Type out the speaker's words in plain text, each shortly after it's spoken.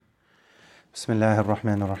بسم الله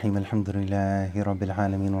الرحمن الرحيم الحمد لله رب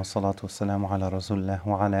العالمين والصلاة والسلام على رسول الله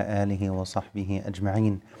وعلى آله وصحبه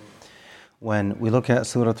أجمعين. When we look at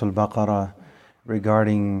Surah Al-Baqarah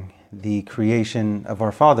regarding the creation of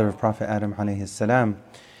our father, of Prophet Adam alayhi salam,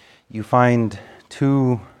 you find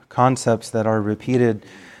two concepts that are repeated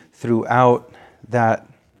throughout that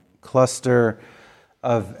cluster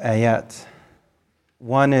of ayat.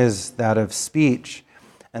 One is that of speech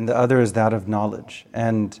and the other is that of knowledge.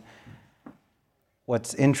 And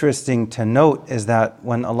what's interesting to note is that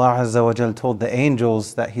when Allah Azza wa Jal told the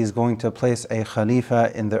angels that He's going to place a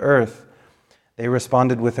Khalifa in the earth, they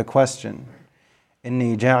responded with a question.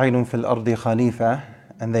 إِنِّي جَاعِلٌ فِي الْأَرْضِ خَلِيفَةً.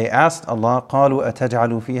 And they asked Allah, قَالُوا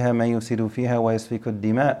أَتَجْعَلُ فِيهَا مَن يُفْسِدُ فِيهَا وَيَسْفِكُ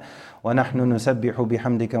الدِّمَاءَ وَنَحْنُ نُسَبِّحُ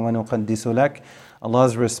بِحَمْدِكَ وَنُقَدِّسُ لَكَ.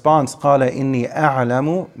 Allah's response, قَالَ إِنِّي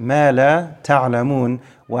أَعْلَمُ مَا لَا تَعْلَمُونَ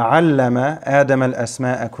وَعَلَّمَ آدَمَ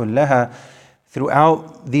الْأَسْمَاءَ كُلَّهَا.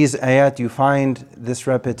 Throughout these ayat, you find this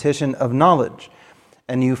repetition of knowledge.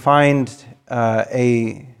 And you find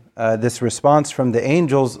this response from the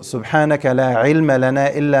angels, سُبْحَانَكَ لَا عِلْمَ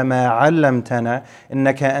لَنَا إِلَّا مَا عَلَّمْتَنَا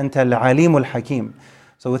إِنَّكَ أَنْتَ الْعَلِيمُ الْحَكِيمُ.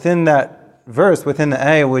 So within that verse, within the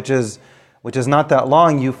ayah, which is not that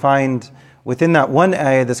long, you find within that one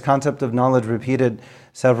ayah, this concept of knowledge repeated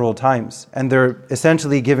several times. And they're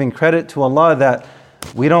essentially giving credit to Allah that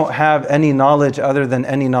we don't have any knowledge other than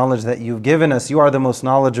any knowledge that you've given us. You are the most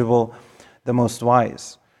knowledgeable, the most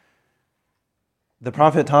wise. The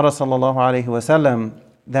Prophet taught us ﷺ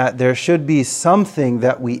that there should be something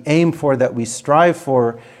that we aim for, that we strive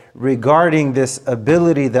for, regarding this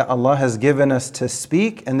ability that Allah has given us to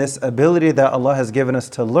speak and this ability that Allah has given us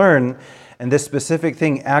to learn. And this specific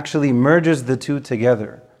thing actually merges the two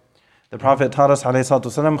together. The Prophet taught us,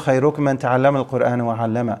 ﷺ, خَيْرُكُمْ مَنْ تَعَلَّمَ الْقُرْآنَ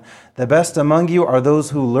وَعَلَّمَ. The best among you are those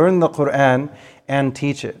who learn the Qur'an and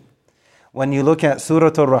teach it. When you look at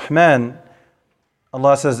Surah Ar-Rahman,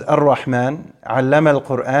 Allah says, Ar-Rahman, عَلَّمَ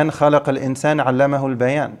الْقُرْآنَ خَلَقَ الْإِنسَانَ عَلَّمَهُ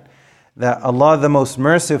الْبَيَانَ. That Allah, the most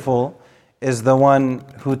merciful, is the one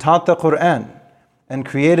who taught the Qur'an and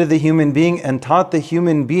created the human being and taught the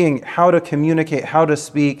human being how to communicate, how to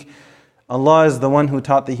speak. Allah is the one who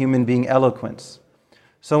taught the human being eloquence.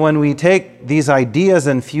 So when we take these ideas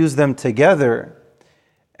and fuse them together,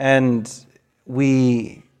 and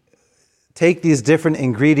we take these different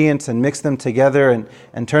ingredients and mix them together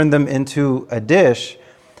and turn them into a dish,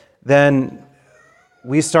 then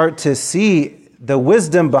we start to see the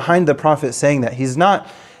wisdom behind the Prophet saying that.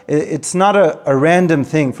 It's not a random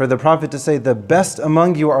thing for the Prophet to say, the best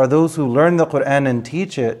among you are those who learn the Qur'an and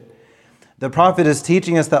teach it. The Prophet is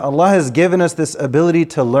teaching us that Allah has given us this ability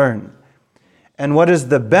to learn. And what is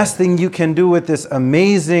the best thing you can do with this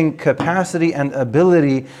amazing capacity and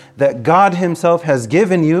ability that God Himself has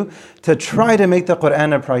given you to try to make the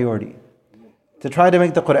Qur'an a priority? To try to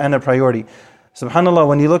make the Qur'an a priority. SubhanAllah,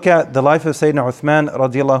 when you look at the life of Sayyidina Uthman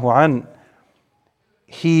radiallahu anh,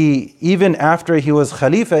 he, even after he was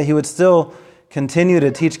Khalifa, he would still continue to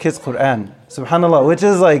teach kids Qur'an. SubhanAllah, which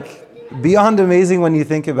is like beyond amazing when you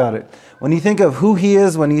think about it. When you think of who he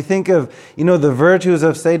is, when you think of the virtues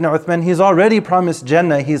of Sayyidina Uthman, he's already promised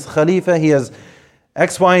Jannah, he's Khalifa, he has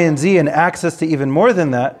X, Y, and Z and access to even more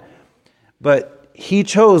than that. But he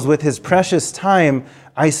chose with his precious time,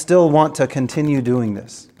 I still want to continue doing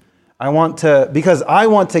this. Because I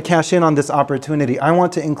want to cash in on this opportunity. I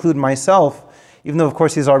want to include myself, even though of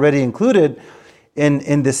course he's already included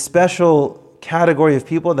in this special category of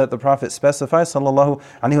people that the Prophet specifies, sallallahu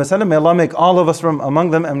alaihi wasallam. May Allah make all of us from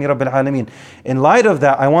among them, Ameen Rabbil Alameen. In light of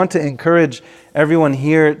that, I want to encourage everyone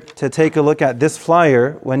here to take a look at this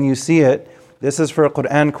flyer when you see it. This is for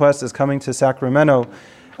Quran Quest. It's coming to Sacramento.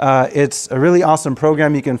 It's a really awesome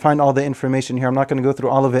program. You can find all the information here. I'm not going to go through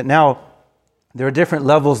all of it now. There are different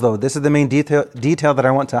levels though. This is the main detail that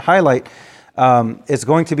I want to highlight. It's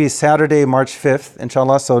going to be Saturday, March 5th,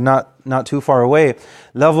 inshallah, so not too far away.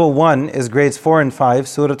 Level 1 is grades 4 and 5,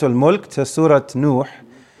 Surah Al-Mulk to Surah Nuh.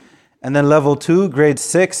 And then level 2, grades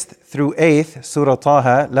 6th through 8th, Surah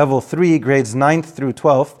Taha. Level 3, grades 9th through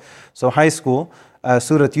 12th, so high school,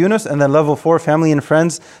 Surah Yunus. And then level 4, family and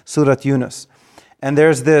friends, Surah Yunus. And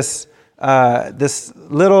there's this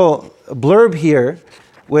little blurb here,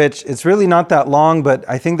 which it's really not that long, but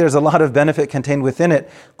I think there's a lot of benefit contained within it.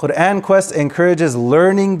 Quran Quest encourages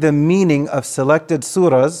learning the meaning of selected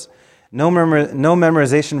surahs, no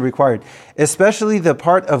memorization required, especially the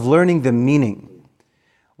part of learning the meaning.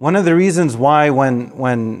 One of the reasons why when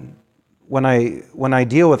I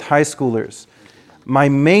deal with high schoolers, my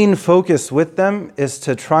main focus with them is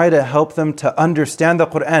to try to help them to understand the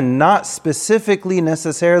Qur'an, not specifically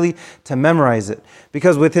necessarily to memorize it.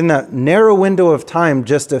 Because within that narrow window of time,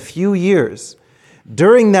 just a few years,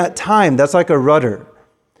 During that time, that's like a rudder.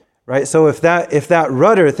 Right? So if that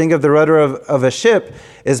rudder, think of the rudder of a ship,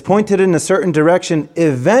 is pointed in a certain direction,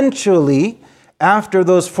 eventually, after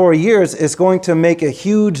those 4 years, it's going to make a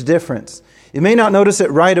huge difference. You may not notice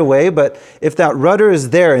it right away, but if that rudder is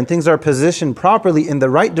there and things are positioned properly in the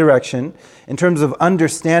right direction, in terms of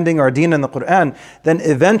understanding our deen and the Quran, then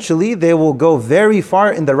eventually they will go very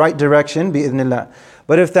far in the right direction, bi'idhnillah.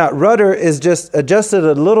 But if that rudder is just adjusted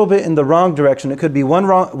a little bit in the wrong direction, it could be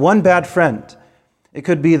one bad friend. It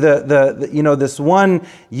could be this one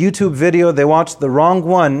YouTube video, they watched the wrong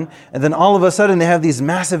one, and then all of a sudden they have these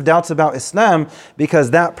massive doubts about Islam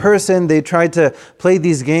because that person, they tried to play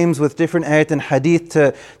these games with different ayat and hadith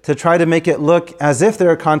to try to make it look as if there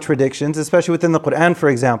are contradictions, especially within the Quran, for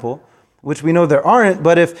example, which we know there aren't.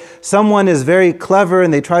 But if someone is very clever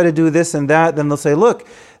and they try to do this and that, then they'll say, look,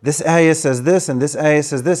 this ayah says this and this ayah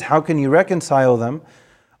says this, how can you reconcile them?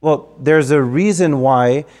 Well, there's a reason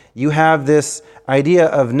why you have this idea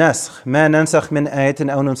of naskh. مَا نَنْسَخْ مِنْ آيَةٍ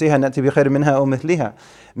أَوْ نُنْسِيهَا نَأْتِ بِخَيْرٍ مِنْهَا أَوْ مِثْلِهَا.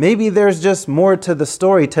 Maybe there's just more to the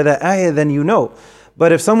story, to the ayah than you know.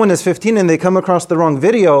 But if someone is 15 and they come across the wrong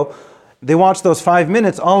video, they watch those 5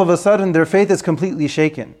 minutes, all of a sudden their faith is completely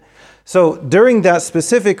shaken. So during that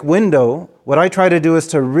specific window, what I try to do is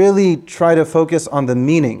to really try to focus on the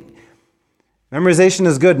meaning. Memorization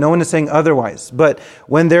is good, no one is saying otherwise. But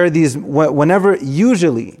when there are these,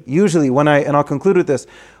 usually when and I'll conclude with this,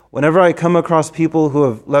 whenever I come across people who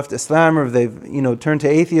have left Islam or they've turned to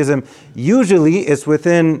atheism, usually it's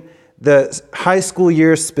within the high school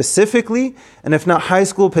years specifically, and if not high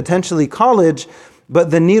school, potentially college, but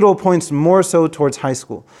the needle points more so towards high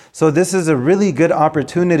school. So this is a really good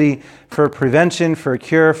opportunity for prevention, for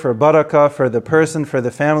cure, for barakah, for the person, for the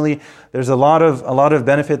family. There's a lot of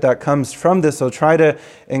benefit that comes from this. So try to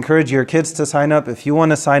encourage your kids to sign up. If you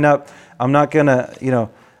want to sign up, I'm not gonna,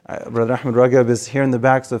 Brother Ahmed Ragab is here in the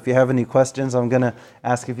back, so if you have any questions, I'm going to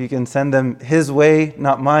ask if you can send them his way,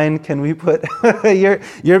 not mine. Can we put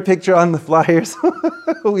your picture on the flyers?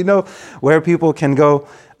 We know where people can go.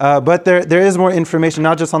 But there is more information,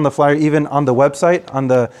 not just on the flyer, even on the website, on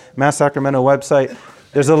the Mass Sacramento website.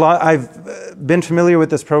 There's a lot. I've been familiar with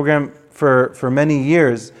this program for many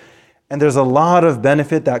years, and there's a lot of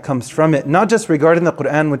benefit that comes from it, not just regarding the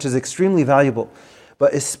Quran, which is extremely valuable,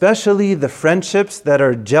 but especially the friendships that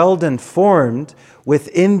are gelled and formed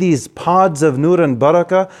within these pods of nur and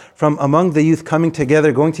barakah from among the youth coming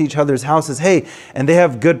together, going to each other's houses. Hey, and they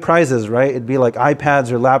have good prizes, right? It'd be like iPads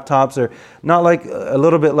or laptops, or not like a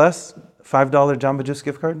little bit less, $5 Jamba Juice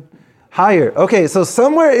gift card? Higher. Okay, so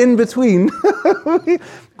somewhere in between,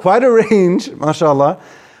 quite a range, mashallah.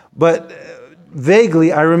 But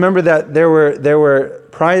vaguely, I remember that there were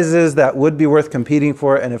prizes that would be worth competing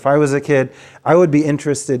for, and if I was a kid, I would be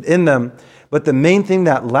interested in them. But the main thing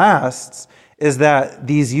that lasts is that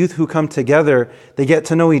these youth who come together, they get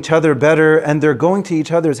to know each other better, and they're going to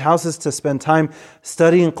each other's houses to spend time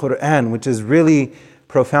studying Quran, which is really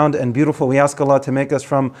profound and beautiful. We ask Allah to make us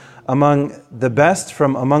from among the best,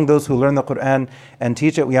 from among those who learn the Quran and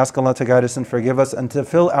teach it. We ask Allah to guide us and forgive us, and to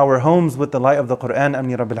fill our homes with the light of the Quran.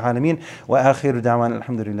 Ameen Rabbil Alameen. Wa akhiru da'wan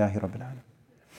alhamdulillahi Rabbil Alameen.